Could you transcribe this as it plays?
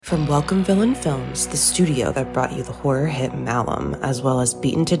From Welcome Villain Films, the studio that brought you the horror hit Malum, as well as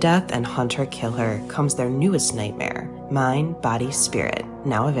Beaten to Death and Hunter Kill Her, comes their newest nightmare, Mind, Body, Spirit,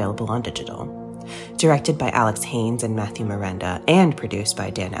 now available on digital. Directed by Alex Haynes and Matthew Miranda, and produced by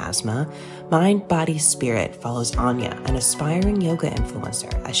Dan Asma, Mind, Body, Spirit follows Anya, an aspiring yoga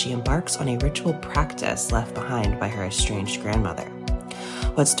influencer, as she embarks on a ritual practice left behind by her estranged grandmother.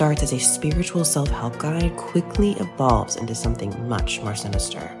 What starts as a spiritual self-help guide quickly evolves into something much more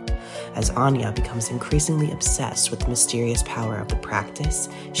sinister. As Anya becomes increasingly obsessed with the mysterious power of the practice,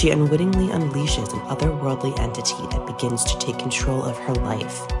 she unwittingly unleashes an otherworldly entity that begins to take control of her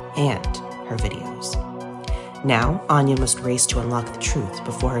life and her videos. Now, Anya must race to unlock the truth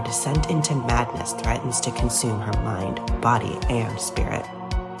before her descent into madness threatens to consume her mind, body, and spirit.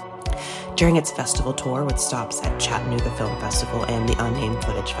 During its festival tour with stops at Chattanooga Film Festival and the Unnamed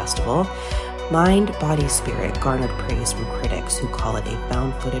Footage Festival, Mind, Body, Spirit garnered praise from critics who call it a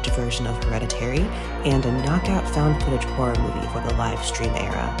found footage version of Hereditary and a knockout found footage horror movie for the live stream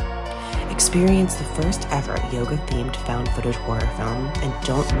era. Experience the first ever yoga-themed found footage horror film and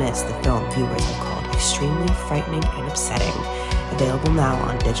don't miss the film viewers have called extremely frightening and upsetting. Available now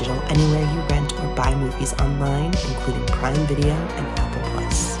on digital anywhere you rent or buy movies online, including Prime Video and Apple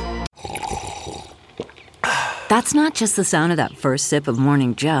Plus. That's not just the sound of that first sip of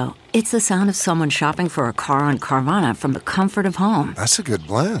Morning Joe. It's the sound of someone shopping for a car on Carvana from the comfort of home. That's a good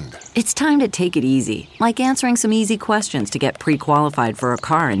blend. It's time to take it easy, like answering some easy questions to get pre-qualified for a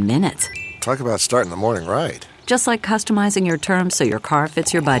car in minutes. Talk about starting the morning right. Just like customizing your terms so your car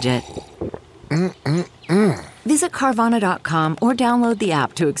fits your budget. Visit Carvana.com or download the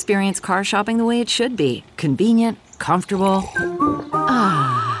app to experience car shopping the way it should be. Convenient, comfortable.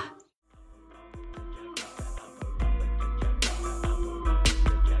 Ah.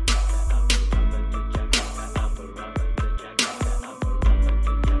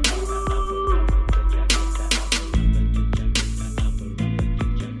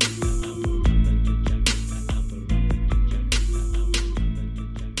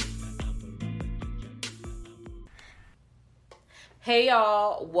 Hey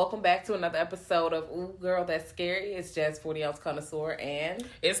y'all, welcome back to another episode of Ooh Girl That's Scary. It's Jazz 40 Ounce Connoisseur and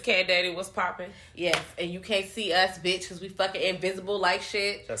it's Cat Daddy. What's poppin'? Yes, and you can't see us, bitch, because we fucking invisible like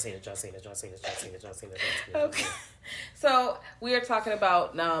shit. Y'all seen it. Okay. So we are talking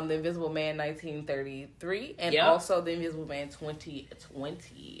about The Invisible Man 1933 and also The Invisible Man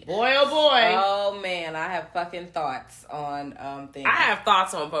 2020. Boy, oh boy. Oh man, I have fucking thoughts on things. I have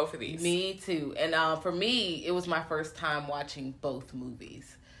thoughts on both of these. Me too. And for me, it was my first time watching both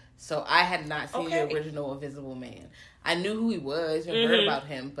movies. So I had not seen the original Invisible Man. I knew who he was and heard about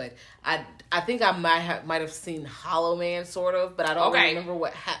him, but I think I might have seen Hollow Man sort of, but I don't remember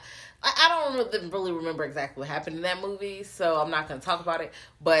what happened. I don't really remember exactly what happened in that movie, so I'm not going to talk about it.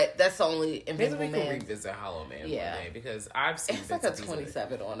 But that's the only Invisible Man. Maybe we can revisit Hollow Man one day because I've seen it's like a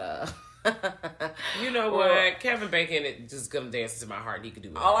 27 on a. You know what? Kevin Bacon it just gonna dance to my heart. He could do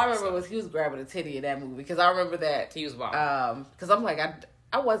it. All I remember was he was grabbing a titty in that movie because I remember that he was wild. Because I'm like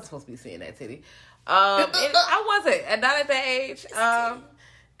I wasn't supposed to be seeing that titty. I wasn't, and not at that age.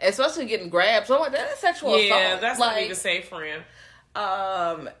 Especially getting grabbed. So I'm like, that is sexual assault. Yeah, that's not even safe, friend.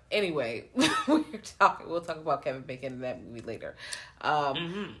 Anyway, we'll talk about Kevin Bacon in that movie later.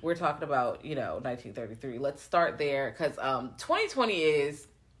 We're talking about, 1933. Let's start there because 2020 is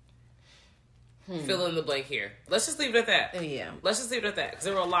fill in the blank here. Let's just leave it at that. Yeah. Let's just leave it at that because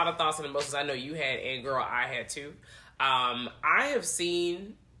there were a lot of thoughts and emotions I know you had and girl, I had too. I have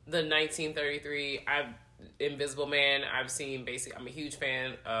seen the 1933 Invisible Man. I've seen I'm a huge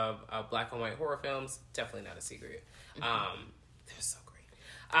fan of black and white horror films. Definitely not a secret. They're so great.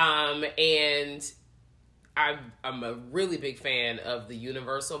 And I'm a really big fan of the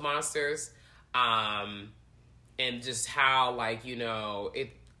Universal monsters. And just how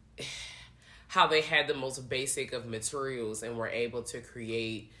how they had the most basic of materials and were able to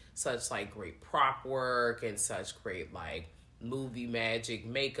create such great prop work and such great movie magic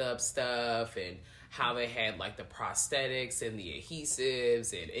makeup stuff, and how they had the prosthetics and the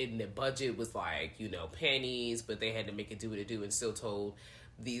adhesives, and the budget was pennies, but they had to make it do what it do and still told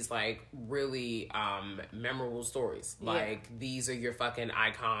these really memorable stories. These are your fucking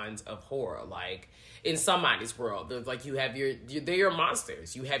icons of horror. In somebody's world, there's you have they're your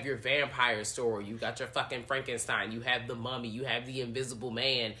monsters. You have your vampire story. You got your fucking Frankenstein. You have the Mummy. You have the Invisible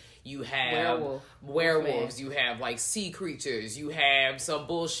Man. You have werewolves. You have sea creatures. You have some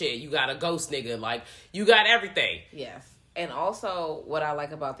bullshit. You got a ghost nigga. You got everything. Yes. And also what I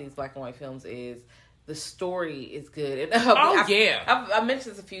like about these black and white films is the story is good. And, I've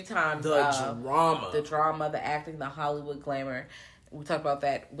mentioned this a few times. The drama. The drama, the acting, the Hollywood glamour. we talked about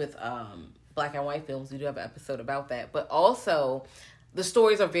that with black and white films. We do have an episode about that. But also, the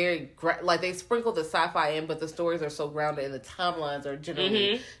stories are very, like, they sprinkle the sci-fi in, but the stories are so grounded and the timelines are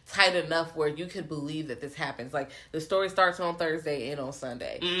generally tight enough where you could believe that this happens. Like, the story starts on Thursday and on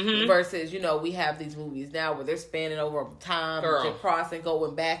Sunday. Versus, you know, we have these movies now where they're spanning over time, and crossing,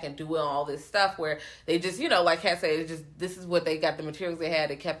 going back and doing all this stuff where they just, you know, like Kat said, this is what they got, the materials they had,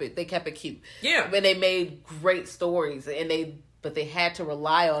 they kept it cute. Yeah. And they made great stories, but they had to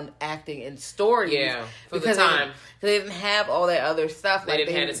rely on acting and stories. Yeah, for the time. They didn't have all that other stuff. They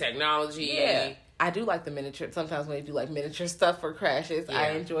didn't have the technology. Yeah. I do like the miniature. Sometimes when they do like miniature stuff for crashes,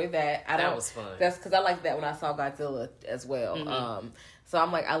 I enjoy that. That was fun. That's because I like that when I saw Godzilla as well. So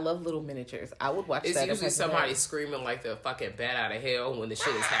I'm like, I love little miniatures. I would watch that. It's usually somebody screaming like the fucking bat out of hell when the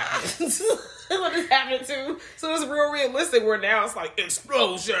shit is happening. When it's happening too. So it's real realistic where now it's like,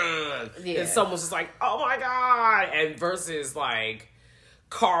 explosion! Yeah. And someone's just like, oh my god! And versus like,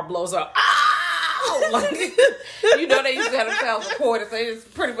 car blows up. Ow! Like, you know they used to have a sound recorded, so they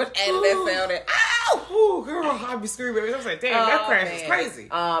just pretty much added that sound in. Ow! Oh, girl, I'd be screaming. I was like, damn, that crash is crazy.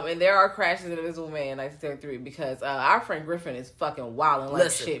 And there are crashes in Invisible Man 1933 because our friend Griffin is fucking wilding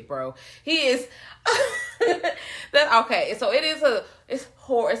like shit, bro. He is. Okay, so it's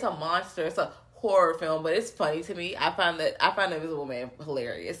horror. It's a monster. It's a horror film, but it's funny to me. I find Invisible Man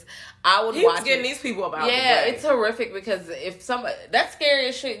hilarious. I would watch getting these people about. Yeah, it's horrific because if somebody that's scary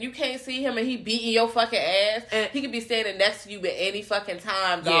as shit. You can't see him and he beating your fucking ass. And he could be standing next to you at any fucking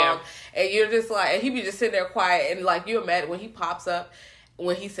time, dog. Yeah. And you're just like, and he be just sitting there quiet and like you're mad when he pops up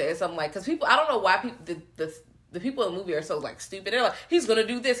when he says something like, because people, I don't know why people the people in the movie are so like stupid. They're like, he's gonna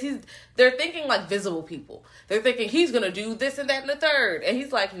do this. They're thinking like visible people. They're thinking he's gonna do this and that and the third. And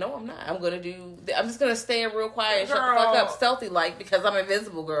he's like, no, I'm not. I'm just gonna stay real quiet and shut the fuck up, stealthy like, because I'm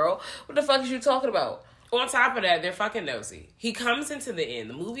invisible, girl. What the fuck is you talking about? On top of that, they're fucking nosy. He comes into the end.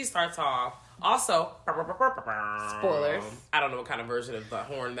 The movie starts off. Also, spoilers. I don't know what kind of version of the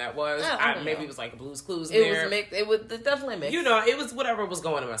horn that was. Maybe it was like a Blue's Clues. It was mixed. It was definitely mixed. You know, it was whatever was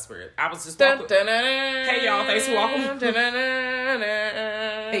going in my spirit. I was just walking. Hey y'all, thanks for walking.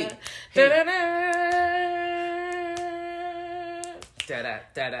 Hey. Da.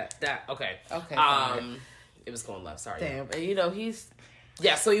 Okay. It was going left. Sorry. Damn. And you know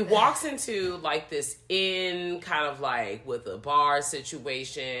Yeah, so he walks into like this inn kind of like with a bar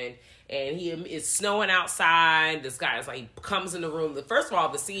situation, and it's snowing outside. This guy is like, he comes in the room. First of all,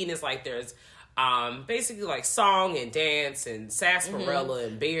 the scene is like there's basically like song and dance and sarsaparilla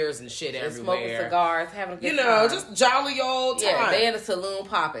and beers and shit everywhere. Smoking cigars, having a good time. Just jolly old time. Yeah, they in a saloon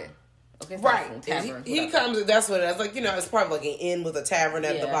popping. Okay, right. Tavern, he comes in, that's what it is. Like, you know, it's probably like an inn with a tavern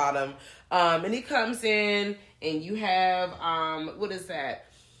at the bottom. And he comes in and you have, what is that?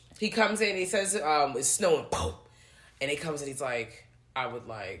 He comes in, he says, it's snowing, boom. And he comes in, he's like, I would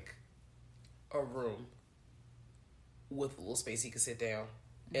like a room with a little space he could sit down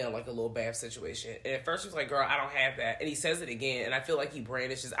in like a little bath situation. And at first he was like, girl, I don't have that. And he says it again, and I feel like he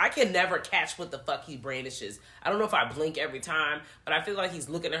brandishes. I can never catch what the fuck he brandishes. I don't know if I blink every time, but I feel like he's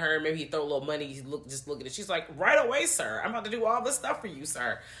looking at her. Maybe he throw a little money. He's just looking at. She's like, right away, sir. I'm about to do all this stuff for you,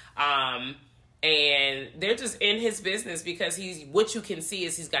 sir. And they're just in his business because what you can see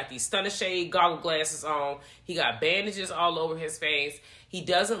is he's got these stunner shade goggle glasses on. He got bandages all over his face. He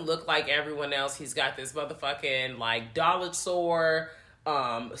doesn't look like everyone else. He's got this motherfucking like dollar store,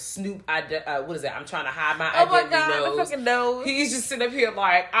 Snoop, what is that? I'm trying to hide my identity nose. Oh my God, my fucking nose. He's just sitting up here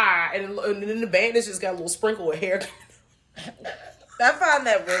like, and then the bandage just got a little sprinkle of hair. I find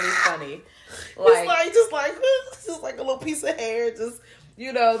that really funny. It's just like a little piece of hair, just,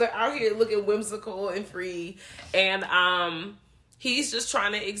 you know, they're out here looking whimsical and free. And he's just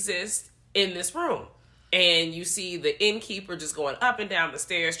trying to exist in this room. And you see the innkeeper just going up and down the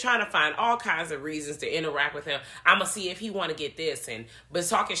stairs, trying to find all kinds of reasons to interact with him. I'm going to see if he want to get this. But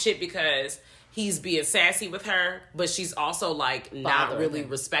talking shit because he's being sassy with her, but she's also like not really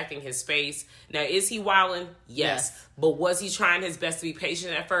respecting his space. Now, is he wilding? Yes. But was he trying his best to be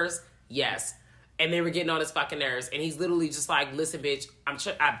patient at first? Yes. And they were getting on his fucking nerves. And he's literally just like, listen, bitch, I'm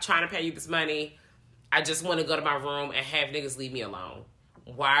trying to pay you this money. I just want to go to my room and have niggas leave me alone.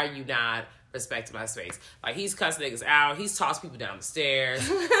 Why are you not respecting my space? Like, he's cussing niggas out. He's tossed people down the stairs.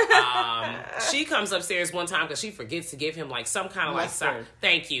 She comes upstairs one time because she forgets to give him like some kind of mustard.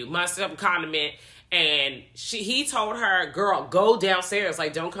 Mustard, condiment. And he told her, girl, go downstairs.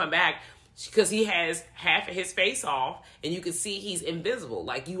 Like, don't come back. Because he has half of his face off, and you can see he's invisible.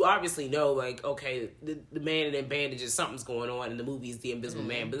 Like, you obviously know, like, okay, the man in bandages, something's going on in the movie is the Invisible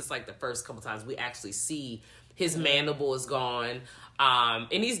Man. But it's like the first couple times we actually see his mandible is gone.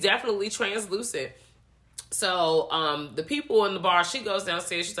 And he's definitely translucent. So, the people in the bar, she goes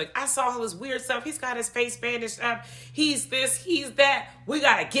downstairs. She's like, I saw all this weird stuff. He's got his face bandaged up. He's this, he's that. We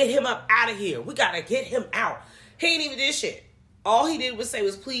got to get him up out of here. We got to get him out. He ain't even did shit. All he did was say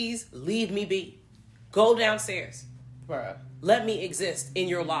was, please leave me be. Go downstairs. Bruh. Let me exist in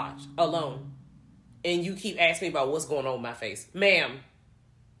your lodge alone. And you keep asking me about what's going on with my face. Ma'am,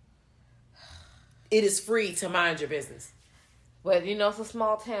 it is free to mind your business. But, you know, it's a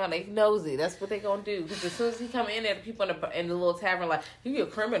small town. They nosy. That's what they gonna do. Because as soon as he come in there, the people in the little tavern like, you a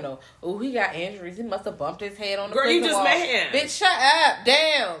criminal. Oh, he got injuries. He must have bumped his head on the Girl, you just wall. met him. Bitch, shut up.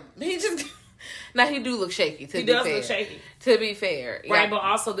 Damn. He just... Now, he do look shaky, to be fair. He does look shaky. To be fair. Right, but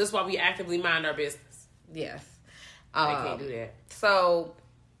also this is why we actively mind our business. Yes. I can't do that. So,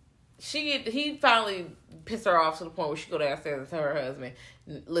 he finally pissed her off to the point where she go downstairs and tell her husband,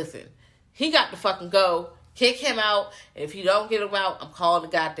 listen, he got to fucking go. Kick him out. And if you don't get him out, I'm calling the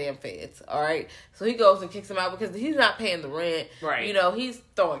goddamn feds. All right? So he goes and kicks him out because he's not paying the rent. Right. You know, he's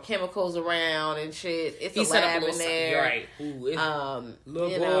throwing chemicals around and shit. It's a lab in there. Right. Ooh,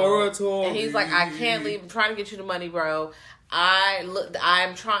 laboratory. And he's like, I can't leave. I'm trying to get you the money, bro. I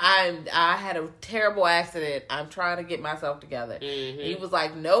had a terrible accident. I'm trying to get myself together. Mm-hmm. He was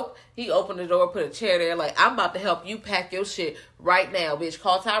like, nope. He opened the door, put a chair there, like, I'm about to help you pack your shit right now, bitch.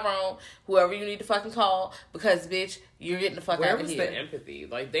 Call Tyrone, whoever you need to fucking call, because, bitch, you're getting the fuck out of here. Where was the empathy?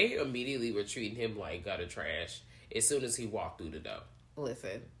 Like, they immediately were treating him like gutter trash as soon as he walked through the door.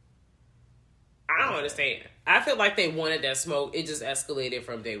 Listen. I don't understand. I feel like they wanted that smoke. It just escalated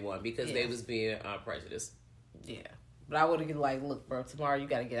from day one because they was being prejudiced. Yeah. But I would have been like, look, bro, tomorrow you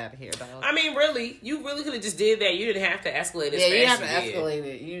got to get out of here, dog. I mean, really, you really could have just did that. You didn't have to escalate it. Yeah, you have to escalate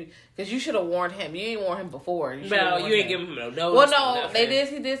it. Because you should have warned him. You didn't warn him before. You ain't give him no notice. Well, no, he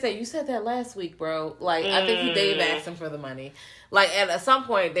did say, you said that last week, bro. Like, I think Dave asked him for the money. Like, and at some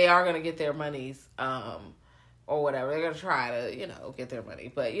point, they are going to get their monies, or whatever. They're going to try to, get their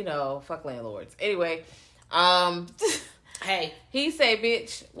money. But, fuck landlords. Anyway, hey, he say,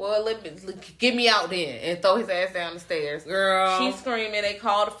 bitch, well, get me out then, and throw his ass down the stairs. Girl. She's screaming. They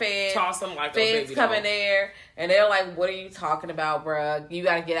call the feds. Toss him like feds a baby coming dog. there, and they're like, what are you talking about, bruh? You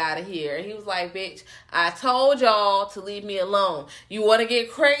got to get out of here. And he was like, bitch, I told y'all to leave me alone. You want to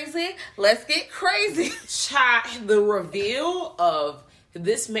get crazy? Let's get crazy. The reveal of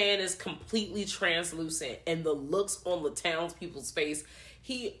this man is completely translucent, and the looks on the townspeople's face.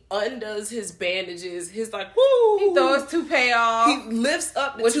 He undoes his bandages. He's like, woo! He throws his toupee off. He lifts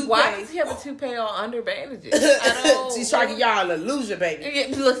up the toupee. Why does he have a toupee on under bandages? He's trying to get y'all an illusion,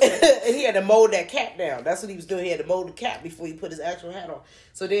 baby. Listen. He had to mold that cap down. That's what he was doing. He had to mold the cap before he put his actual hat on.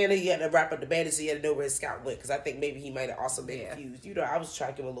 So then he had to wrap up the bandage. So he had to know where his scalp went. Because I think maybe he might have also been confused. I was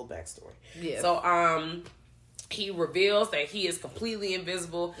trying to give him a little backstory. Yeah. So, he reveals that he is completely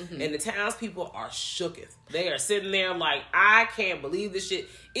invisible, and the townspeople are shooketh. They are sitting there like, I can't believe this shit.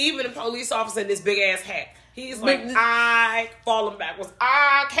 Even the police officer in this big ass hat, he's like, I falling backwards.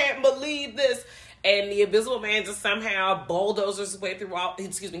 I can't believe this. And the invisible man just somehow bulldozes his way through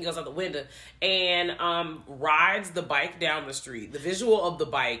goes out the window and rides the bike down the street. The visual of the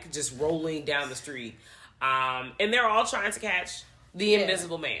bike just rolling down the street. And they're all trying to catch the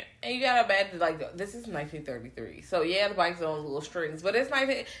invisible man. And you gotta imagine, like, this is 1933. So, yeah, the bike's on little strings. But it's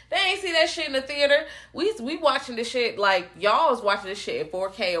they ain't see that shit in the theater. We watching this shit, like, y'all was watching this shit in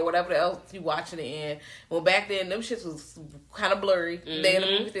 4K or whatever else you watching it in. Well, back then, them shits was kind of blurry. They in the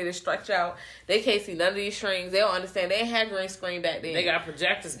movie theater stretch out. They can't see none of these strings. They don't understand. They ain't had green screen back then. They got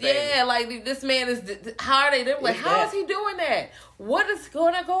projectors, baby. Yeah, like, this man is, how are they? They're like, how is he doing that? What is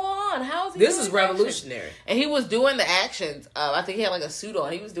going to go on? How is he This doing is revolutionary. action? And he was doing the actions. I think he had, like, a suit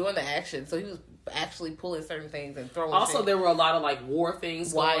on. He was doing the action, so he was actually pulling certain things and throwing. Also, shit. there were a lot of like war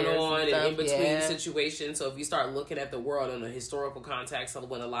things going on and in between yeah. situations. So if you start looking at the world in a historical context of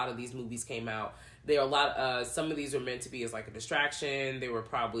when a lot of these movies came out, there are a lot. Some of these were meant to be as like a distraction. There were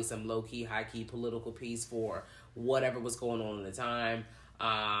probably some low key, high key political piece for whatever was going on at the time.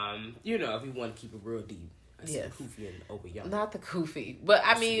 If you want to keep it real deep. Yes. Koofy and over yonder. Not the Koofy, but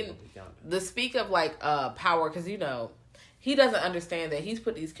I mean, the speak of like power, because he doesn't understand that he's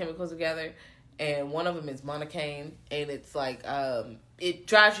put these chemicals together, and one of them is monocaine, and it's like it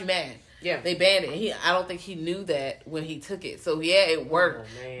drives you mad. Yeah, they banned it. I don't think he knew that when he took it. So yeah, it worked,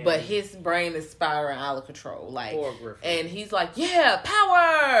 but his brain is spiraling out of control. Like, and he's like, yeah,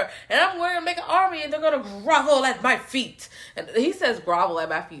 power, and I'm going to make an army, and they're gonna grovel at my feet. And he says grovel at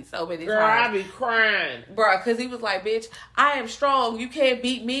my feet so many times. Girl, I be crying, bro, because he was like, bitch, I am strong. You can't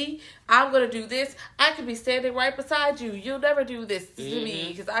beat me. I'm gonna do this. I could be standing right beside you. You'll never do this to me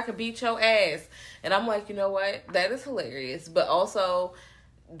because I could beat your ass. And I'm like, you know what? That is hilarious, but also,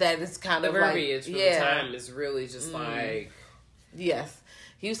 that is kind of the verbiage like, for the time is really just like, yes.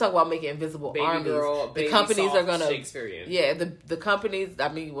 He was talking about making invisible baby armies. girl, The baby companies soft are gonna Shakespearean. Yeah, the companies. I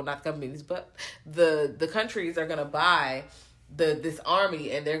mean, well, not companies, but the countries are gonna buy this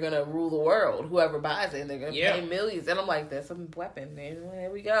army, and they're gonna rule the world. Whoever buys it, and they're gonna pay millions. And I'm like, that's a weapon. Man. Here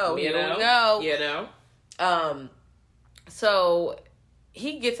we go. You Here know? we go. You know. So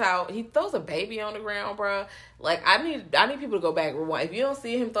he gets out. He throws a baby on the ground, bro. Like, I need people to go back. Rewind. If you don't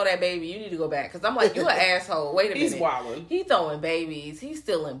see him throw that baby, you need to go back. Because I'm like, you an asshole. Wait a minute. He's wilding. He throwing babies. He's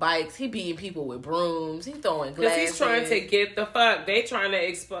stealing bikes. He beating people with brooms. He throwing glasses. Because he's trying to get the fuck. They trying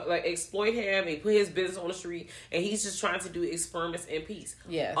to exploit him and put his business on the street. And he's just trying to do experiments in peace.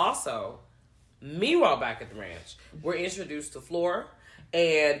 Yes. Also, meanwhile, back at the ranch, we're introduced to Flora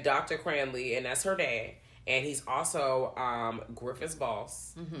and Dr. Cranley, and that's her dad. And he's also Griffin's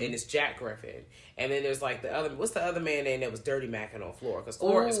boss, and it's Jack Griffin. And then there's like what's the other man name that was dirty macking on Flora? Because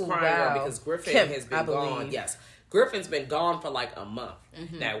Flora is crying because Griffin has been gone. Yes, Griffin's been gone for like a month.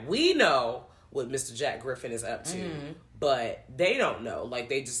 Now we know what Mr. Jack Griffin is up to, but they don't know. Like,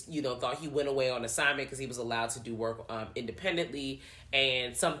 they just, thought he went away on assignment because he was allowed to do work independently,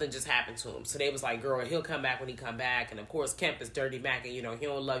 and something just happened to him. So they was like, girl, he'll come back when he come back. And of course, Kemp is dirty macking, he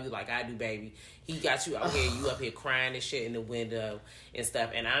don't love you like I do, baby. He got you out here, you up here crying and shit in the window and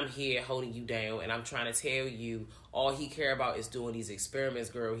stuff, and I'm here holding you down, and I'm trying to tell you, all he care about is doing these experiments,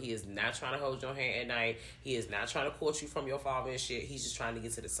 girl. He is not trying to hold your hand at night. He is not trying to court you from your father and shit. He's just trying to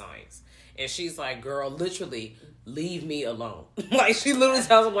get to the science. And she's like, girl, literally, leave me alone. Like, she literally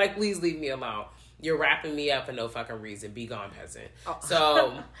tells him, like, please leave me alone. You're wrapping me up for no fucking reason. Be gone, peasant. Oh.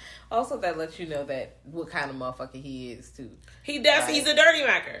 So, also, that lets you know that what kind of motherfucker he is, too. He does. Right? He's a dirty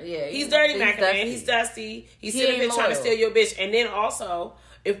macker. Yeah. He's dirty macker, man. He's dusty. He's sitting there trying to steal your bitch. And then also,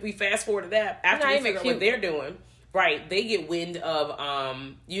 if we fast forward to that, after we figure out what they're doing, right, they get wind of,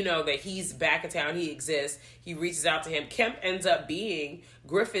 that he's back in town. He exists. He reaches out to him. Kemp ends up being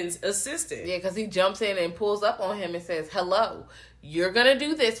Griffin's assistant. Yeah, because he jumps in and pulls up on him and says, hello, you're going to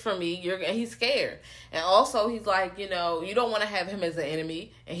do this for me. And he's scared. And also, he's like, you don't want to have him as an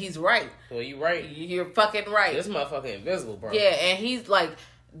enemy. And he's right. Well, you're right. You're fucking right. This motherfucker invisible, bro. Yeah, and he's like,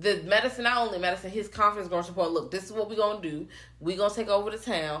 the medicine, not only medicine, his confidence going to support, look, this is what we're going to do. We're going to take over the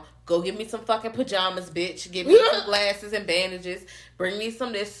town. Go get me some fucking pajamas, bitch. Get me some glasses and bandages. Bring me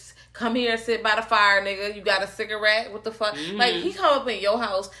some this. Come here and sit by the fire, nigga. You got a cigarette? What the fuck? Like, he come up in your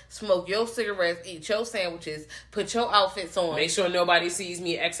house, smoke your cigarettes, eat your sandwiches, put your outfits on. Make sure nobody sees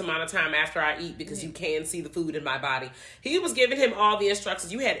me X amount of time after I eat because you can see the food in my body. He was giving him all the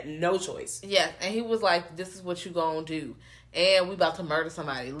instructions. You had no choice. Yeah, and he was like, this is what you gonna do. And we about to murder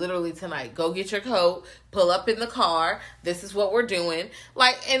somebody literally tonight. Go get your coat, pull up in the car. This is what we're doing.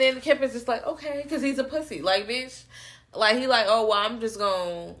 Like, and then Kemp is just like, okay, because he's a pussy. Like, bitch. Like, he like, oh, well, I'm just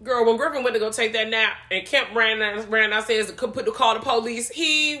gonna... Girl, when Griffin went to go take that nap and Kemp ran downstairs to call the police,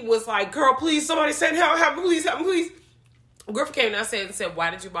 he was like, girl, please, somebody send help me, please. Griffin came downstairs and said, why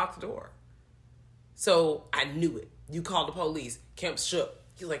did you lock the door? So, I knew it. You called the police. Kemp shook.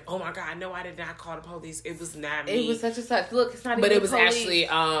 He's like, oh my God, no, I did not call the police. It was not me. It was such and such. Look, it's not even But it was police.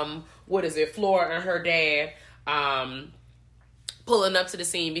 Actually, Flora and her dad, pulling up to the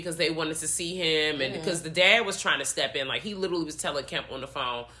scene because they wanted to see him, and because the dad was trying to step in. Like, he literally was telling Kemp on the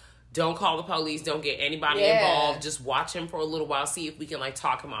phone, don't call the police, don't get anybody involved, just watch him for a little while, see if we can like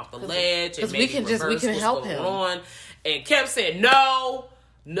talk him off the ledge and maybe we can help him on. And Kemp said, no,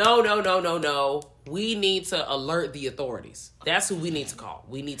 we need to alert the authorities. That's who we need to call.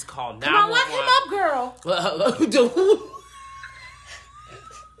 We need to call 911. Come on, lock him up, girl.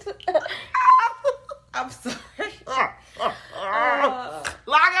 I'm sorry. Lock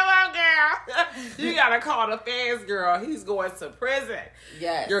him up, girl. You gotta call the feds, girl. He's going to prison.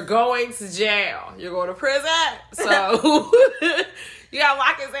 Yes. You're going to jail. You're going to prison. So you gotta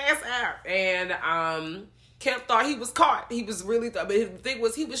lock his ass out. And Kemp thought he was caught. He was really but the thing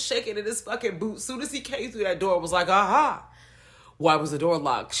was, he was shaking in his fucking boots. As soon as he came through that door, it was like, aha. Why was the door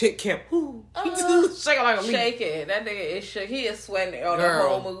locked? Shit, Kemp. Shaking like a leaf. Shaking. That nigga is shook. He is sweating on the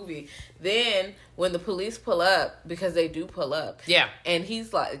whole movie. Then, when the police pull up, because they do pull up. Yeah. And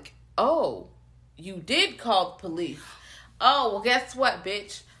he's like, oh, you did call the police. Oh, well, guess what,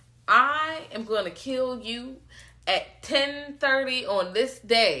 bitch? I am going to kill you at 10:30 on this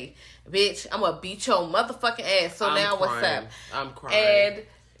day. Bitch, I'm going to beat your motherfucking ass. So now what's up? I'm crying. And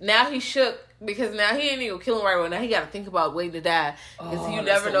now he shook. Because now he ain't even kill him right away. Now he got to think about waiting to die. Because you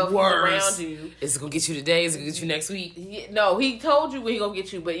never know if he's around you. Is it going to get you today? Is it going to get you next week? No, he told you when he going to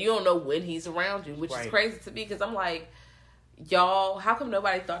get you, but you don't know when he's around you, which is crazy to me. Because I'm like, Y'all, how come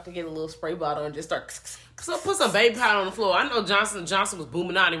nobody thought to get a little spray bottle and just start... So put some baby powder on the floor. I know Johnson was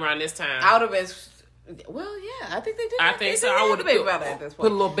booming out around this time. I would have been... Well, yeah, I think they did. I think so. I would have baby powder at this point.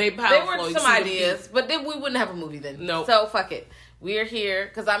 Put a little baby powder on the floor. There were some ideas, but then we wouldn't have a movie then. No. So, fuck it. We're here,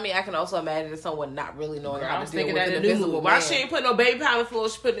 because I mean, I can also imagine someone not really knowing how to deal with an invisible man. Why she ain't put no baby powder on the floor?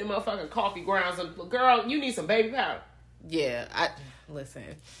 She put them motherfucking coffee grounds on the floor. Girl, you need some baby powder. Yeah, listen.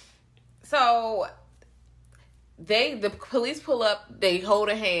 So... The police pull up, they hold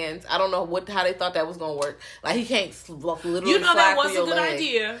her hands. I don't know how they thought that was going to work. Like, he can't literally that was a good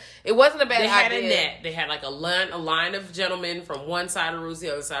idea. It wasn't a bad idea. They had a net. They had like a line of gentlemen from one side of the room to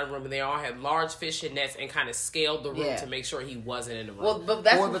the other side of the room, and they all had large fishing nets and kind of scaled the room to make sure he wasn't in the room. Well, but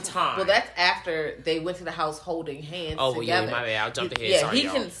that's after they went to the house holding hands together. Yeah, my bad. I jumped ahead. Yeah, sorry, he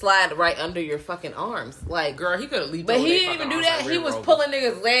can slide right under your fucking arms. Like, girl, he could have leaped. But he didn't even do that. He was pulling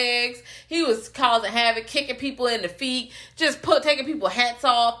niggas' legs. He was causing havoc, kicking people in the feet, just taking people's hats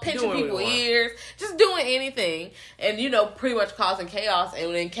off, pinching people's ears, just doing anything, and pretty much causing chaos.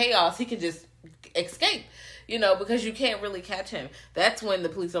 And in chaos, he can just escape, because you can't really catch him. That's when the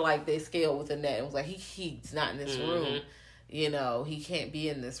police are like, they scale with a net and was like, he's not in this room, he can't be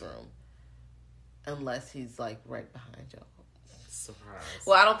in this room unless he's like right behind y'all. Surprise.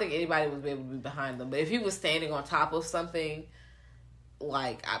 Well, I don't think anybody would be able to be behind them, but if he was standing on top of something,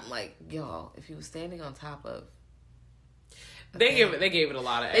 like, I'm like, y'all, if he was standing on top of... They gave it a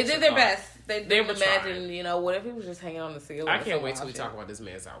lot of extra They did their thought. best. They imagine, trying. What if he was just hanging on the ceiling? I can't wait till we talk about this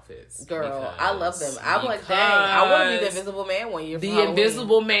man's outfits. Girl, I love them. I'm like, dang, I want to be the Invisible Man one year. The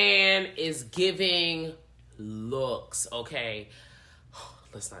Invisible Man is giving looks, okay?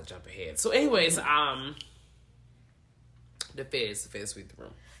 Let's not jump ahead. So anyways, the feds sweep the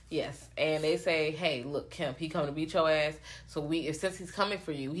room. Yes, and they say, hey, look, Kemp, he coming to beat your ass. So since he's coming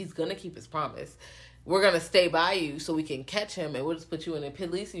for you, he's going to keep his promise. We're going to stay by you so we can catch him, and we'll just put you in a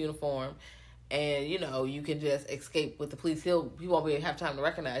police uniform, and, you can just escape with the police. He won't have time to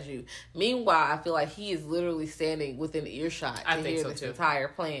recognize you. Meanwhile, I feel like he is literally standing within earshot to hear this entire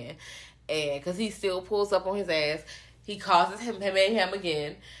plan. And because he still pulls up on his ass, he causes mayhem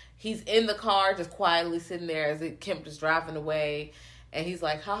again. He's in the car just quietly sitting there as Kemp is driving away. And he's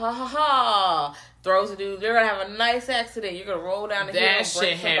like, ha, ha, ha, ha. Throws a dude. You're going to have a nice accident. You're going to roll down the hill. That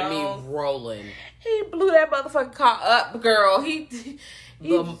shit had me rolling. He blew that motherfucking car up, girl.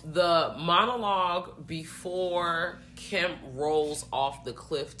 The monologue before Kemp rolls off the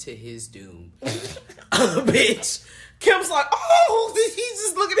cliff to his doom. Bitch. Kemp's like, oh, he's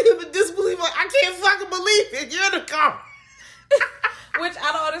just looking at him in disbelief. Like, I can't fucking believe it. You're in the car. Which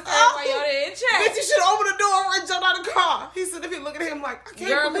I don't understand why y'all didn't check. Bitch, you should open the door and jump out of the car. He said if he look at him like, I can't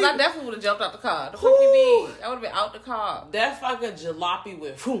Girl, believe because I definitely would have jumped out the car. The fuck you mean? I would have been out the car. That fucking jalopy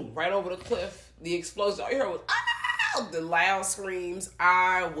went boom, right over the cliff. The explosion. All you heard was, the loud screams.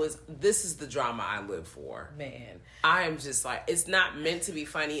 This is the drama I live for. Man. I am just like, it's not meant to be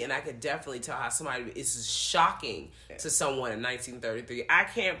funny, and I could definitely tell how it's shocking to someone in 1933. I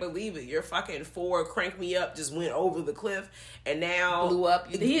can't believe it. Your fucking Ford Crank Me Up just went over the cliff, and now blew up.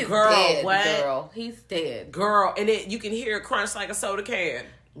 He is dead, girl. He's dead. Girl, and you can hear it crunch like a soda can.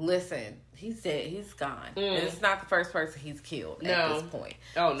 Listen, he's dead. He's gone. And it's not the first person he's killed at this point.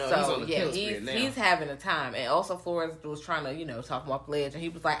 Oh, no. So, he's on the kill streak now. He's having a time. And also, Flores was trying to, talk about pledge. And he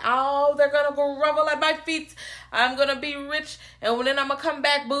was like, oh, they're going to grovel at my feet. I'm going to be rich. And then I'm going to come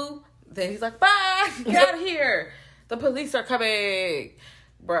back, boo. Then he's like, bye. Get out of here. The police are coming.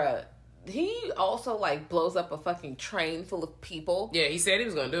 Bruh. He also, blows up a fucking train full of people. Yeah, he said he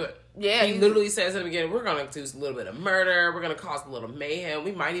was going to do it. Yeah. He literally says at the beginning, we're going to do a little bit of murder. We're going to cause a little mayhem.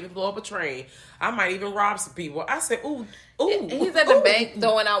 We might even blow up a train. I might even rob some people. I said, ooh. He's at the bank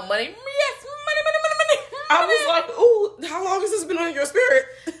throwing out money. Yes, money. I was like, ooh, how long has this been on your spirit?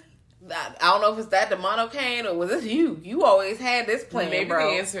 I don't know if it's that Demonocaine or was this you? You always had this plan, maybe bro.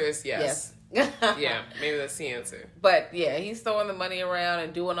 The answer is yes. Yeah, maybe that's the answer. But yeah, he's throwing the money around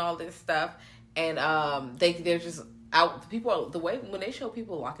and doing all this stuff, and they're just out. When they show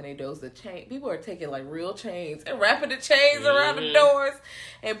people locking their doors, people are taking real chains and wrapping the chains around the doors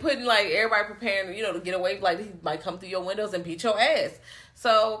and putting everybody preparing to get away. He might come through your windows and beat your ass.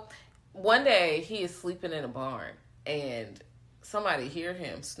 So one day he is sleeping in a barn and somebody hear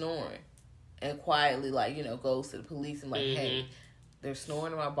him snoring and quietly goes to the police and hey. They're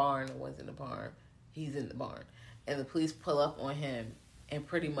snoring in my barn. No one's in the barn. He's in the barn. And the police pull up on him and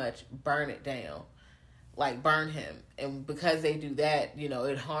pretty much burn it down. Burn him. And because they do that,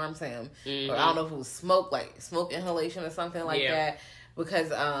 it harms him. Or I don't know if it was smoke inhalation or something like that.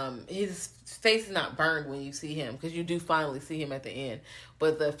 Because his face is not burned when you see him. Because you do finally see him at the end.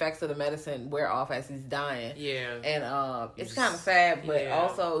 but the effects of the medicine wear off as he's dying. Yeah. And it's kind of sad, but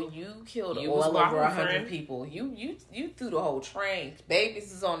also you killed well over 100 people. You threw the whole train.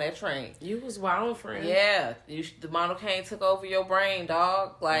 Babies is on that train. You was wild, friend. Yeah. The monocaine took over your brain,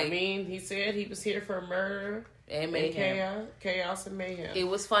 dog. Like, I mean, he said he was here for murder. And mayhem. Chaos and mayhem. It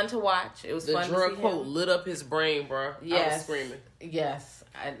was fun to watch. It was fun to see him. The drug quote lit up his brain, bro. Yes. I was screaming. Yes.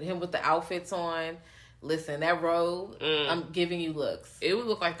 Him with the outfits on. Listen, that robe, I'm giving you looks. It would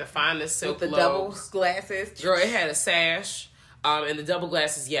look like the finest silk with the double glasses. Girl, it had a sash. And the double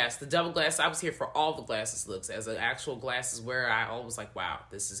glasses, yes. The double glasses, I was here for all the glasses looks. As an actual glasses wearer, I always like, wow,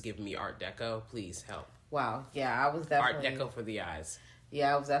 this is giving me Art Deco. Please help. Wow. Yeah, I was definitely... Art Deco for the eyes.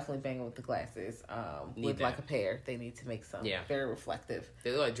 Yeah, I was definitely banging with the glasses. With that. Like a pair. They need to make some. Yeah. Very reflective. They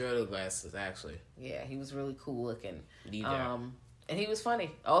look like Jordan glasses, actually. Yeah, he was really cool looking. Need that. And he was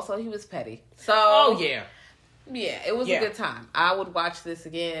funny. Also, he was petty. So, yeah, it was a good time. I would watch this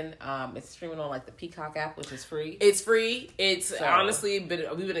again. It's streaming on like the Peacock app, which is free. It's free. It's honestly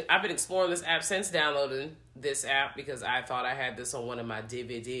I've been exploring this app since downloading this app because I thought I had this on one of my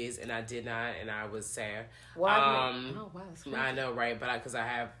DVDs and I did not, and I was sad. Why? I know, right? But because I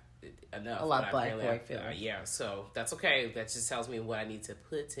have enough. A lot of black boy films. Yeah, so that's okay. That just tells me what I need to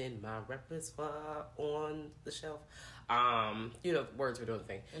put in my repertoire on the shelf. Words were doing the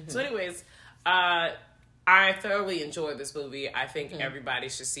thing. Mm-hmm. So anyways, I thoroughly enjoyed this movie. I think everybody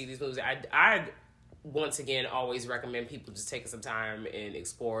should see these movies. I once again always recommend people just taking some time and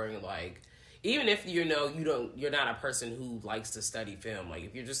exploring, like, even if you're not a person who likes to study film, like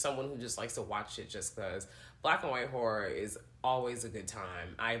if you're just someone who just likes to watch it just because, black and white horror is always a good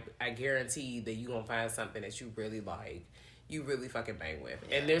time. I guarantee that you're gonna find something that you really like, you really fucking bang with.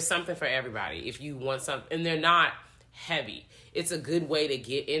 Yeah. And there's something for everybody. If you want something, and they're not heavy. It's a good way to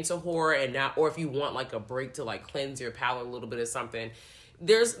get into horror or if you want like a break to like cleanse your palate a little bit of something.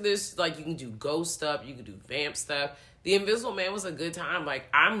 There's like, you can do ghost stuff, you can do vamp stuff. The Invisible Man was a good time. Like,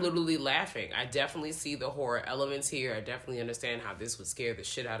 I'm literally laughing. I definitely see the horror elements here. I definitely understand how this would scare the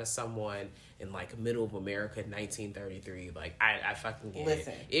shit out of someone in like middle of America, 1933. Like, I fucking get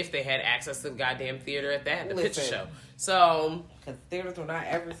it. If they had access to the goddamn theater at that, the picture show. So, because theaters were not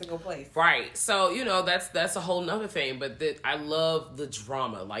every single place. Right. So, that's a whole nother thing. But I love the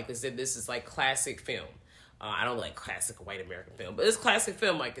drama. Like I said, this is like classic film. I don't like classic white American film, but it's classic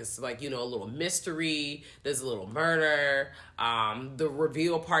film. Like, it's like, a little mystery. There's a little murder. The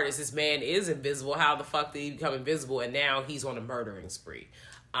reveal part is this man is invisible. How the fuck did he become invisible? And now he's on a murdering spree.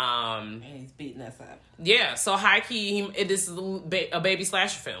 And he's beating us up. Yeah. So high key, this is a baby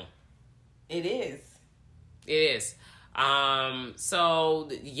slasher film. It is. It is. So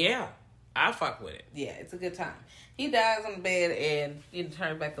yeah, I fuck with it. Yeah, it's a good time. He dies on the bed and he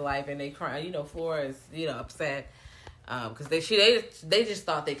turns back to life, and they cry. Flora is upset because they just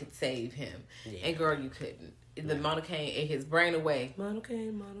thought they could save him, and girl, you couldn't. The monocaine ate his brain away.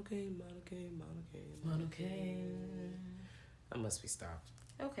 Monocaine. I must be stopped.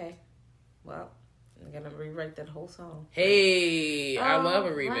 Okay, well, I'm gonna rewrite that whole song. Hey, I love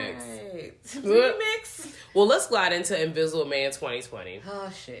a remix. Right. Remix. Well, let's glide into Invisible Man 2020. Oh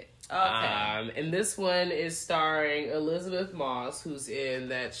shit. Okay. And this one is starring Elizabeth Moss, who's in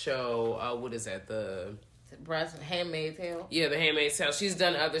that show. What is that? The Handmaid's Tale. Yeah, The Handmaid's Tale. She's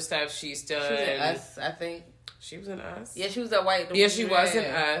done other stuff. She's in Us, I think. She was in Us. Yeah, she was that white. Yeah, she was in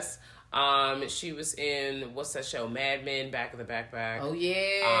Us. She was in, what's that show? Mad Men, Back of the Backpack. Oh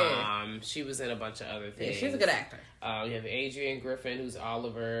yeah. She was in a bunch of other things. Yeah, she's a good actor. You have Adrian Griffin, who's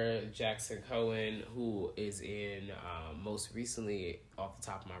Oliver, Jackson Cohen, who is in, most recently, off the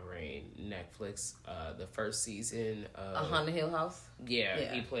top of my brain, Netflix, the first season of Haunted Hill House.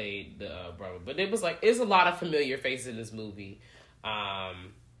 Yeah, he played the brother. But it was like, it's a lot of familiar faces in this movie.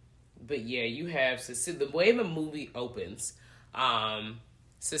 But yeah, you have the way the movie opens.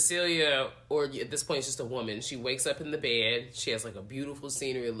 Cecilia, or at this point, it's just a woman. She wakes up in the bed. She has like a beautiful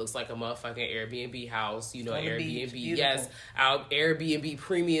scenery. It looks like a motherfucking Airbnb house. Airbnb. Yes, our Airbnb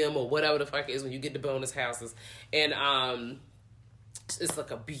premium or whatever the fuck it is when you get the bonus houses. And it's like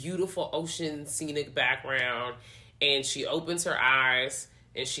a beautiful ocean scenic background. And she opens her eyes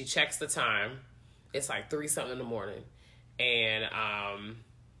and she checks the time. It's like 3-something in the morning. And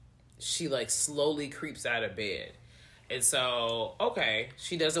she like slowly creeps out of bed. And so,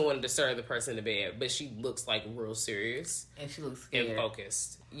 she doesn't want to disturb the person in the bed, but she looks like real serious. And she looks scared. And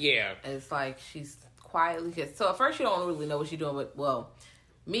focused. Yeah. And it's like she's quietly, so at first you don't really know what she's doing, but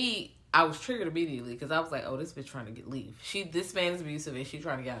I was triggered immediately because I was like, oh, this bitch trying to leave. This man's abusive and she's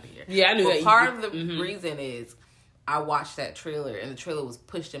trying to get out of here. Yeah, I knew that. Part of the reason is, I watched that trailer, and the trailer was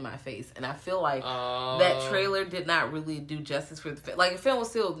pushed in my face, and I feel like that trailer did not really do justice for the film. Like, the film was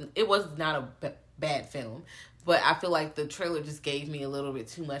still, it was not a bad film, but I feel like the trailer just gave me a little bit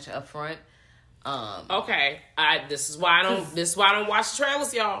too much up front. Okay, this is why I don't watch the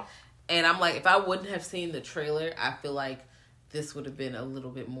trailers, y'all. And I'm like, if I wouldn't have seen the trailer, I feel like this would have been a little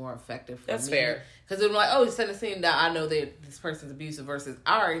bit more effective for me. That's fair. Because it was like, oh, you sent a scene that I know that this person's abusive versus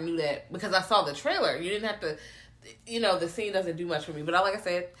I already knew that because I saw the trailer. You didn't have to, the scene doesn't do much for me. But like I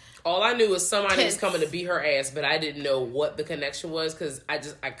said, all I knew was somebody was coming to beat her ass, but I didn't know what the connection was because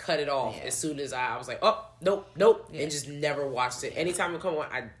I cut it off as soon as I was like, oh, nope, and just never watched it. Anytime it come on,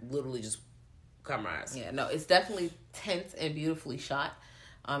 I literally just cover my eyes. Yeah, no, it's definitely tense and beautifully shot.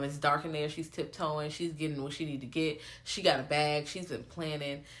 It's dark in there. She's tiptoeing. She's getting what she need to get. She got a bag. She's been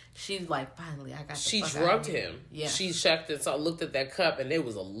planning. She's like, finally, I got the She fuck drugged out of here. him. Yeah. She checked and looked at that cup, and there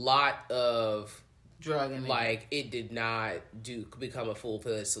was a lot of drug in it. Like, it did not become a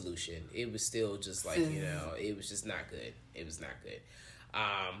full-fledged solution. It was still just like, it was just not good. It was not good.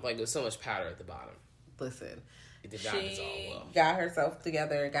 Like, there was so much powder at the bottom. Listen. It did not dissolve well. Got herself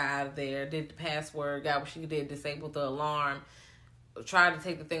together, got out of there, did the password, got what she did, disabled the alarm, tried to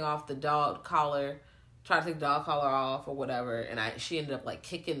take the thing off the dog collar, tried to take the dog collar off or whatever, and she ended up like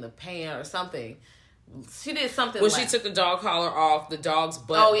kicking the pan or something. She did something. When she took the dog collar off, the dog's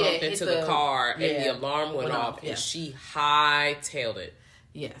butt bumped into the car, and the alarm went off, and she hightailed it.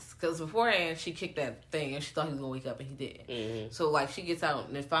 Yes, because beforehand she kicked that thing, and she thought he was gonna wake up, and he didn't. Mm-hmm. So like she gets out,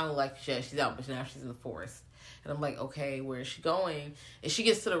 and then finally like she's out, but now she's in the forest. And I'm like, okay, where is she going? And she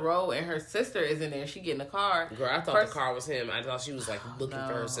gets to the road, and her sister is in there. She get in the car. Girl, I thought the car was him. I thought she was like looking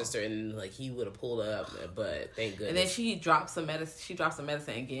for her sister, and like he would have pulled up, but thank goodness. And then she drops some medicine. She drops some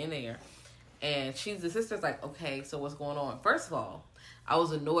medicine and get in there. And the sister's like, okay, so what's going on? First of all, I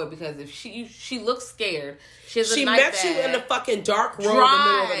was annoyed because if she looks scared. She met you in the fucking dark room in the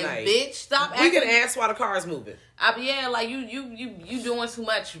middle of the night. Bitch, stop acting. We can ask why the car is moving. Yeah, like you doing too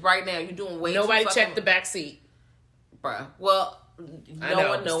much right now. You doing way too much. Nobody checked the back seat. Bruh. Well,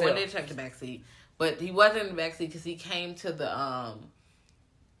 no one did check the back seat, but he wasn't in the back seat because he came to the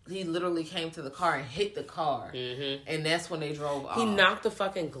he literally came to the car and hit the car, and that's when they drove off. He knocked the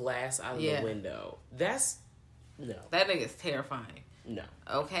fucking glass out of the window. That's that nigga's terrifying. No,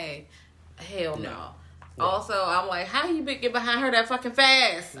 okay, hell no. Also, I'm like, how you get behind her that fucking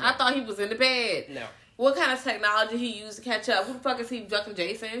fast? I thought he was in the bed. No. What kind of technology he used to catch up? Who the fuck is he ducking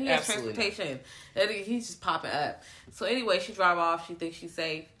Jason? He has transportation. He's just popping up. So anyway, she drive off. She thinks she's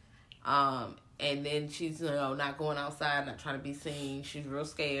safe. And then she's, not going outside, not trying to be seen. She's real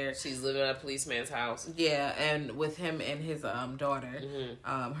scared. She's living at a policeman's house. Yeah, and with him and his daughter.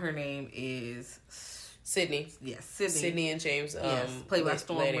 Her name is Sydney. Yes, Sydney. Sydney and James. Played by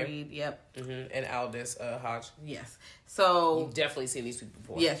Storm Reed. Yep. And Aldous Hodge. Yes. So you've definitely seen these people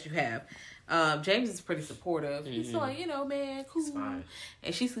before. Yes, you have. James is pretty supportive. He's like, man, cool. It's fine.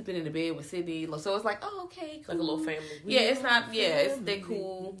 And she's sleeping in the bed with Sydney. So it's like, oh, okay, cool. Like a little family. Yeah, it's not, they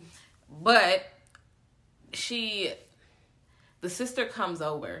cool. But the sister comes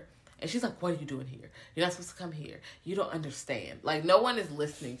over and she's like, what are you doing here? You're not supposed to come here. You don't understand. Like, no one is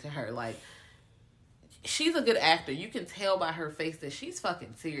listening to her. Like, she's a good actor. You can tell by her face that she's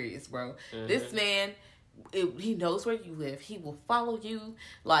fucking serious, bro. This man... he knows where you live. He will follow you.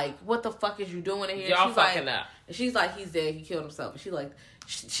 Like, what the fuck is you doing in here? Y'all she's fucking like, up. And she's like, he's dead. He killed himself. And she's like,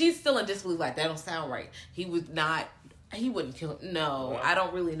 she's still in disbelief. Like, that don't sound right. He wouldn't kill him. No, I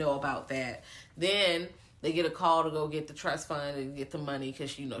don't really know about that. Then they get a call to go get the trust fund and get the money because,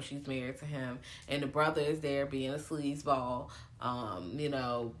 she's married to him. And the brother is there being a sleazeball.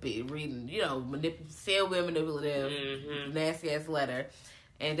 Reading, still being manipulative, nasty ass letter.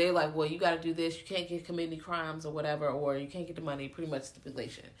 And they're like, well, you got to do this. You can't get committing crimes or whatever, or you can't get the money. Pretty much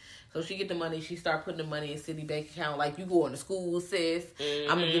stipulation. So she get the money. She start putting the money in City bank account. Like, you going to school, sis.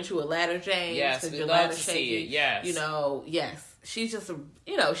 I'm going to get you a ladder, James. Yes, we love to see it. Yes. Yes. She's just,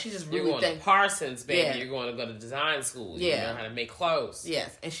 she's just really... You're going to Parsons, baby. Yeah. You're going to go to design school. You know how to make clothes.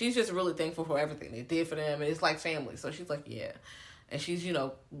 Yes. And she's just really thankful for everything they did for them. And it's like family. So she's like, yeah. And she's,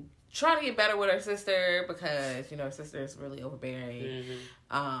 trying to get better with her sister because, her sister is really overbearing.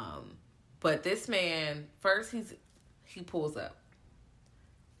 But this man, first he pulls up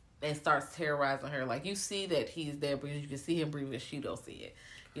and starts terrorizing her. Like, you see that he's there because you can see him breathing, she don't see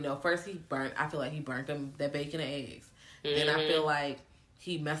it. First I feel like he burnt them that bacon and eggs. Then I feel like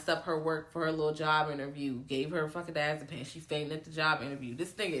he messed up her work for her little job interview, gave her a fucking diazepam. She fainted at the job interview.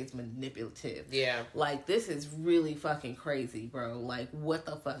 This nigga is manipulative. Yeah. Like, this is really fucking crazy, bro. Like, what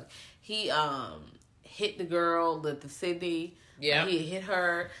the fuck? He hit the girl, the Sydney. Yeah. He hit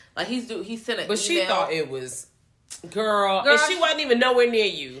her. Like, he sent an email. But she thought it was Girl, and she wasn't even nowhere near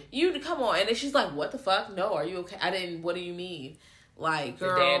you. You come on, and then she's like, "What the fuck? No, are you okay? I didn't. What do you mean?" Like,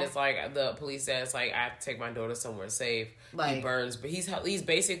 girl, the dad is like, the police said, it's like, I have to take my daughter somewhere safe. Like, he burns, but he's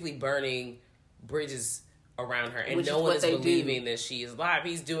basically burning bridges around her, and no one is believing that she is alive.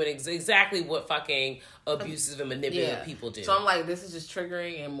 He's doing exactly what fucking abusive and manipulative people do. So I'm like, this is just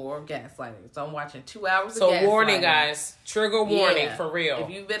triggering and more gaslighting. So I'm watching 2 hours of gaslighting. So warning, guys. Trigger warning, for real. If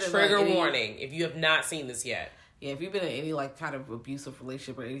you've been in trigger warning, if you have not seen this yet. Yeah, if you've been in any like kind of abusive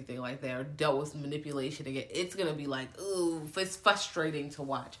relationship or anything like that, or dealt with manipulation again, it's gonna be like, ooh, it's frustrating to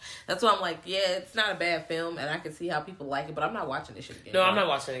watch. That's why I'm like, yeah, it's not a bad film, and I can see how people like it, but I'm not watching this shit again. No, I'm not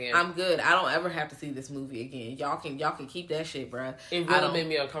watching it again. I'm good. I don't ever have to see this movie again. Y'all can keep that shit, bruh. It really made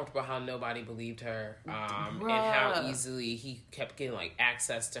me uncomfortable how nobody believed her, and how easily he kept getting like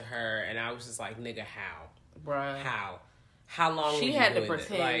access to her, and I was just like, nigga, how, bruh, how long? She had to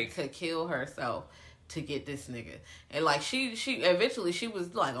pretend to kill herself to get this nigga. And like she eventually she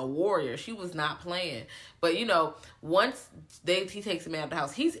was like a warrior. She was not playing. But you know, once he takes him out of the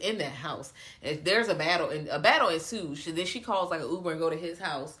house, he's in that house. If there's a battle ensues, then she calls like an Uber and go to his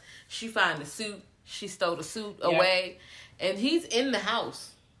house. She finds the suit. She stole the suit away. And he's in the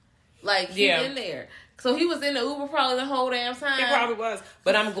house. Like he's in there. So he was in the Uber probably the whole damn time. He probably was.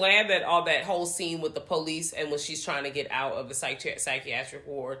 But I'm glad that all that whole scene with the police and when she's trying to get out of the psychiatric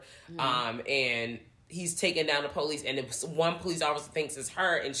ward, and he's taking down the police, and if one police officer thinks it's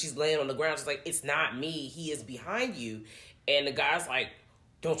her, and she's laying on the ground, she's like, "It's not me. He is behind you." And the guy's like,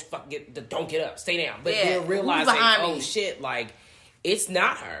 "Don't get up, stay down." But they're realizing, oh shit, like it's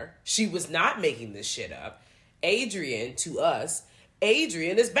not her. She was not making this shit up. Adrian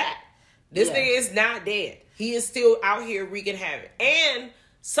is back. This nigga is not dead. He is still out here wreaking havoc. And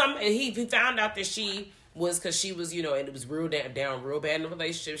he found out that she was, because she was, you know, and it was real down real bad in the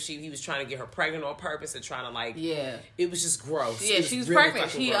relationship. He was trying to get her pregnant on purpose and trying to like, it was just gross. Yeah, she was really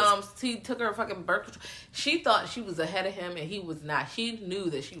pregnant. He took her fucking birth control. She thought she was ahead of him, and he was not. She knew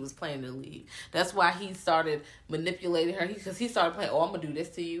that she was planning to leave. That's why he started manipulating her. Because he started playing, I'm gonna do this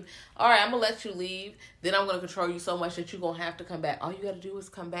to you. All right, I'm gonna let you leave. Then I'm gonna control you so much that you're gonna have to come back. All you gotta do is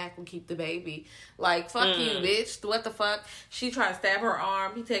come back and keep the baby. Like, fuck you, bitch. What the fuck? She tried to stab her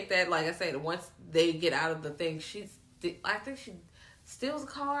arm. He take that, like I said, once they get out of the thing, I think she steals a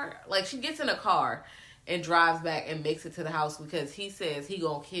car. Like, she gets in a car and drives back and makes it to the house because he says he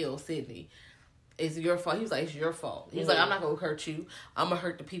gonna kill Sydney. It's your fault. He was like, it's your fault. He's like, I'm not gonna hurt you. I'm gonna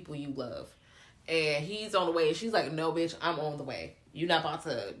hurt the people you love. And he's on the way. And she's like, no, bitch, I'm on the way. You're not about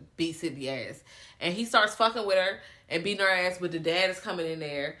to beat Sydney ass. And he starts fucking with her and beating her ass, but the dad is coming in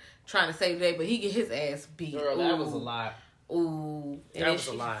there trying to save the day, but he get his ass beat. Girl, that was a lot. Ooh. And that was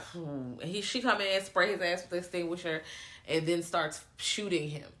a lot. She come in, spray his ass with the extinguisher, and then starts shooting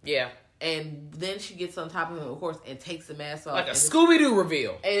him. Yeah. And then she gets on top of him, of course, and takes the mask off. Like a Scooby-Doo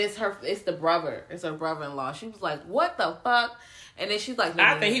reveal. And it's the brother. It's her brother-in-law. She was like, what the fuck? And then she's like,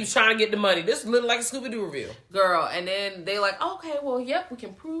 I think he was trying to get the money. This looked like a Scooby-Doo reveal. Girl. And then they like, okay, well, yep, we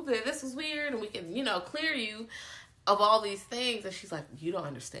can prove that this was weird, and we can, clear you of all these things. And she's like, you don't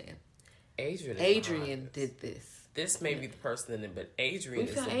understand. Adrian did this. This may be the person in it, but Adrian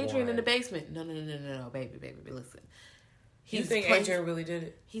is the one. We found Adrian in the basement. No, baby, listen. You think Adrian really did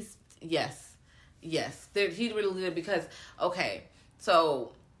it? Yes. He really did it because, okay,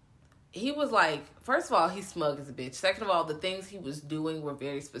 so he was like, first of all, he's smug as a bitch. Second of all, the things he was doing were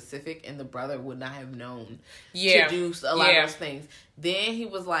very specific, and the brother would not have known to do a lot of those things. Then he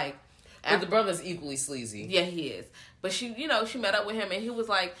was like, but the brother's equally sleazy. Yeah, he is. But she met up with him, and he was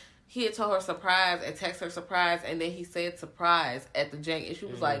like, he had told her surprise and text her surprise, and then he said surprise at the jank. And she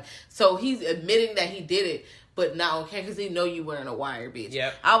was like, so he's admitting that he did it, but not okay because he know you wearing a wire, bitch.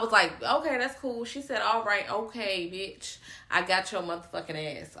 Yep. I was like, okay, that's cool. She said, all right, okay, bitch. I got your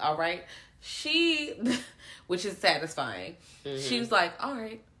motherfucking ass, all right? Which is satisfying. Mm-hmm. She was like, all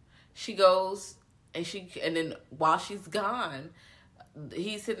right. She goes, and then while she's gone,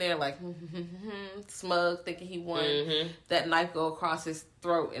 he's sitting there like smug, thinking he won. Mm-hmm. That knife go across his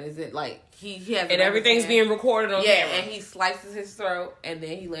throat, and is it like he has and everything's being recorded on camera. And he slices his throat, and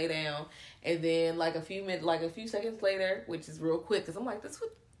then he lay down, and then like a few seconds later, which is real quick, because I'm like,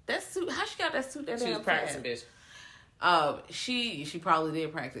 that suit. How she got that suit? That she was practicing, bitch. She probably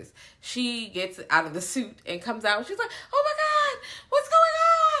did practice. She gets out of the suit and comes out. She's like, oh my god, what's going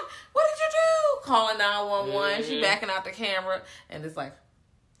on? What did you do? Calling 911. She backing out the camera, and it's like,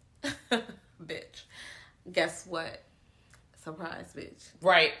 bitch, guess what? Surprise, bitch.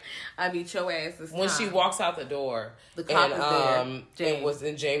 Right. I beat your ass this when time. she walks out the door, the cop is there.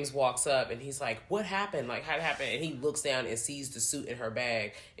 And James walks up and he's like, "What happened? Like, how'd it happen?" And he looks down and sees the suit in her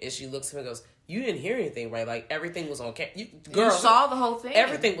bag, and she looks at him and goes, "You didn't hear anything, right? Like everything was on camera. You saw the whole thing.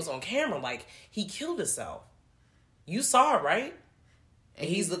 Everything was on camera. Like he killed himself. You saw it, right?" And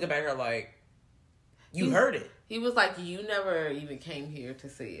he's looking at her like, "You heard it." He was like, you never even came here to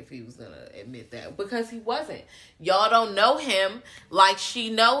see if he was going to admit that. Because he wasn't. Y'all don't know him like she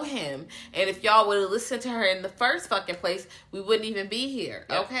know him. And if y'all would have listened to her in the first fucking place, we wouldn't even be here.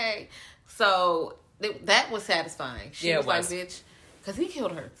 Yep. Okay? So, that was satisfying. She was like, bitch, because he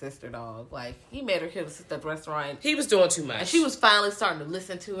killed her sister, dog. Like, he made her kill the sister at the restaurant. He was doing too much. And she was finally starting to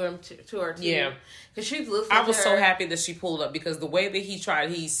listen to her, too. Yeah. Because she was listening I was so happy that she pulled up because the way that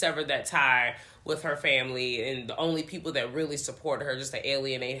he severed that tie with her family and the only people that really support her just to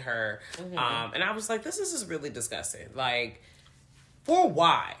alienate her. Mm-hmm. And I was like, this is just really disgusting. Like, for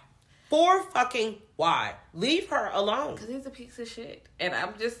why? For fucking why? Leave her alone. Because he's a piece of shit. And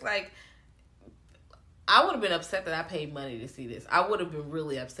I'm just like, I would have been upset that I paid money to see this. I would have been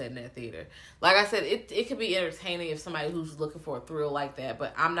really upset in that theater. Like I said, it could be entertaining if somebody who's looking for a thrill like that,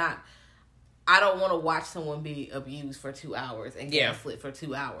 but I don't want to watch someone be abused for 2 hours and gaslit for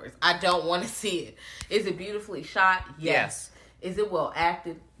 2 hours. I don't want to see it. Is it beautifully shot? Yes. Is it well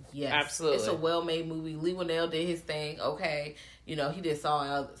acted? Yes. Absolutely. It's a well-made movie. Leigh Whannell did his thing. Okay. You know, he did some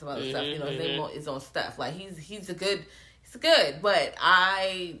other stuff. You know, his name is on stuff. Like, he's good, but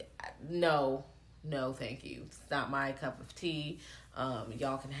no, thank you. It's not my cup of tea.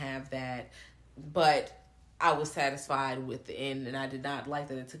 Y'all can have that. But I was satisfied with the end, and I did not like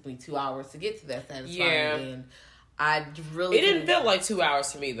that it took me 2 hours to get to that satisfying end. I really it didn't feel like 2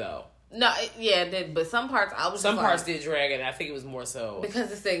 hours to me though. No, it did, but some parts I was. Some parts did drag, and I think it was more so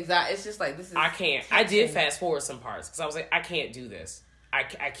because it's the anxiety. It's just like this is. I can't. I did fast forward some parts because I was like, I can't do this. I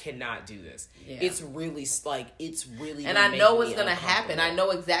cannot do this. Yeah. It's really and I know what's going to happen. I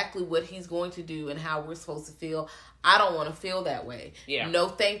know exactly what he's going to do and how we're supposed to feel. I don't want to feel that way. Yeah. No,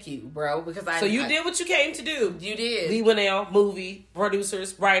 thank you, bro. Because So you did what you came to do. You did. Leigh Whannell, movie,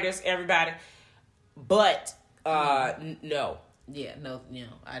 producers, writers, everybody. But, no. Yeah, no.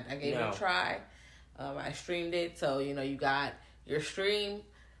 I gave it a try. I streamed it. So, you got your stream.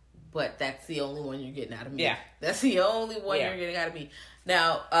 But that's the only one you're getting out of me. Yeah. That's the only one you're getting out of me.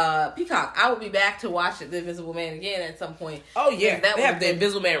 Now, Peacock, I will be back to watch The Invisible Man again at some point. Oh, yeah. They have The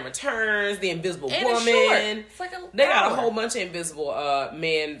Invisible Man Returns, The Invisible Woman. It's like they got a whole bunch of Invisible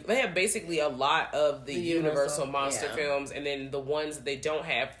Man. They have basically a lot of the Universal Monster films. And then the ones that they don't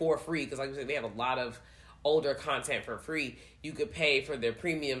have for free. Because like I said, they have a lot of older content for free. You could pay for their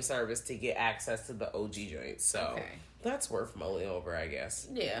premium service to get access to the OG joints. So that's worth mulling over, I guess.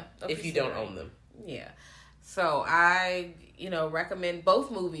 Yeah. If you don't own them. Yeah. So I, recommend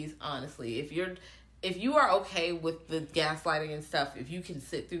both movies, honestly. If you are okay with the gaslighting and stuff, if you can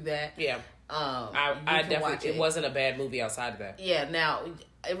sit through that. Yeah. I definitely, it wasn't a bad movie outside of that. Yeah. Now,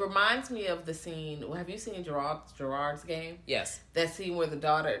 it reminds me of the scene, have you seen Gerard's Game? Yes. That scene where the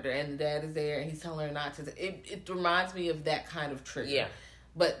daughter and the dad is there and he's telling her not to. It reminds me of that kind of trigger. Yeah.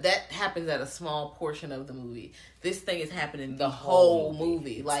 But that happens at a small portion of the movie. This thing is happening the whole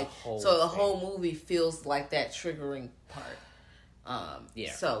movie. Like, so the whole movie feels like that triggering part.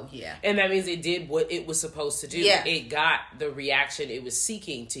 So, yeah. And that means it did what it was supposed to do. Yeah. It got the reaction it was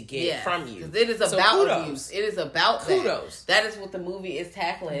seeking to get from you. Because it is about abuse. It is about kudos. That is what the movie is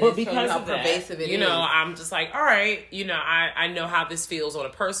tackling. But because of how pervasive it is. I'm just like, all right, I know how this feels on a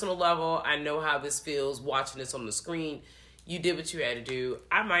personal level. I know how this feels watching this on the screen. You did what you had to do.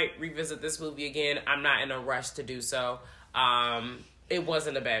 I might revisit this movie again. I'm not in a rush to do so. It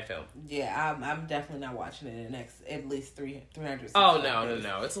wasn't a bad film. Yeah, I'm definitely not watching it in the next at least 300. Oh,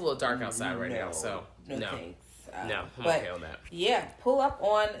 no. It's a little dark outside right now, so no. Thanks. I'm okay on that. Yeah, pull up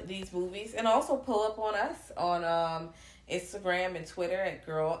on these movies and also pull up on us on Instagram and Twitter at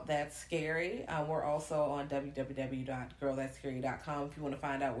Girl That's Scary. We're also on www.girlthat'sscary.com if you want to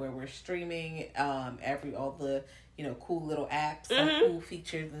find out where we're streaming all the cool little apps and cool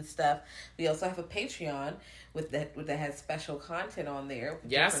features and stuff. We also have a Patreon that has special content on there.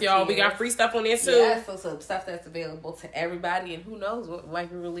 Yes, y'all. We got free stuff on there too. Yeah, so some stuff that's available to everybody, and who knows what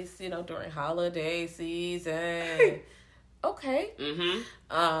might be released, during holiday season. Okay.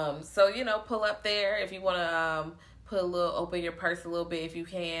 So pull up there if you want to open your purse a little bit if you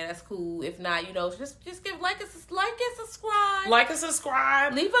can. That's cool. If not, just give like and subscribe.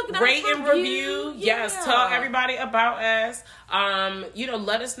 Leave a nice rate and review. Yes, tell everybody about us.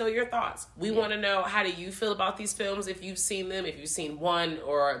 Let us know your thoughts. We want to know, how do you feel about these films? If you've seen them, if you've seen one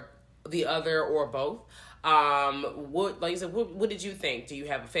or the other or both. What, like you said, what did you think? Do you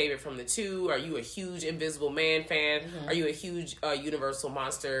have a favorite from the two? Are you a huge Invisible Man fan? Mm-hmm. Are you a huge Universal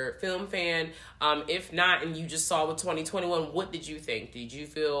Monster film fan? If not, and you just saw with 2021, what did you think? Did you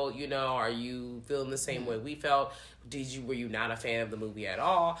feel, are you feeling the same way we felt? Were you not a fan of the movie at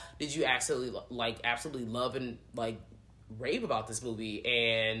all? Did you absolutely love and rave about this movie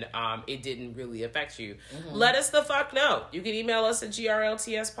and it didn't really affect you? Mm-hmm. Let us the fuck know. You can email us at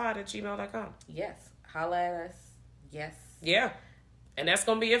grltspod@gmail.com. Yes. Holla at us. Yes. Yeah. And that's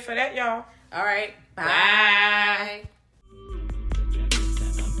gonna be it for that, y'all. All right. Bye.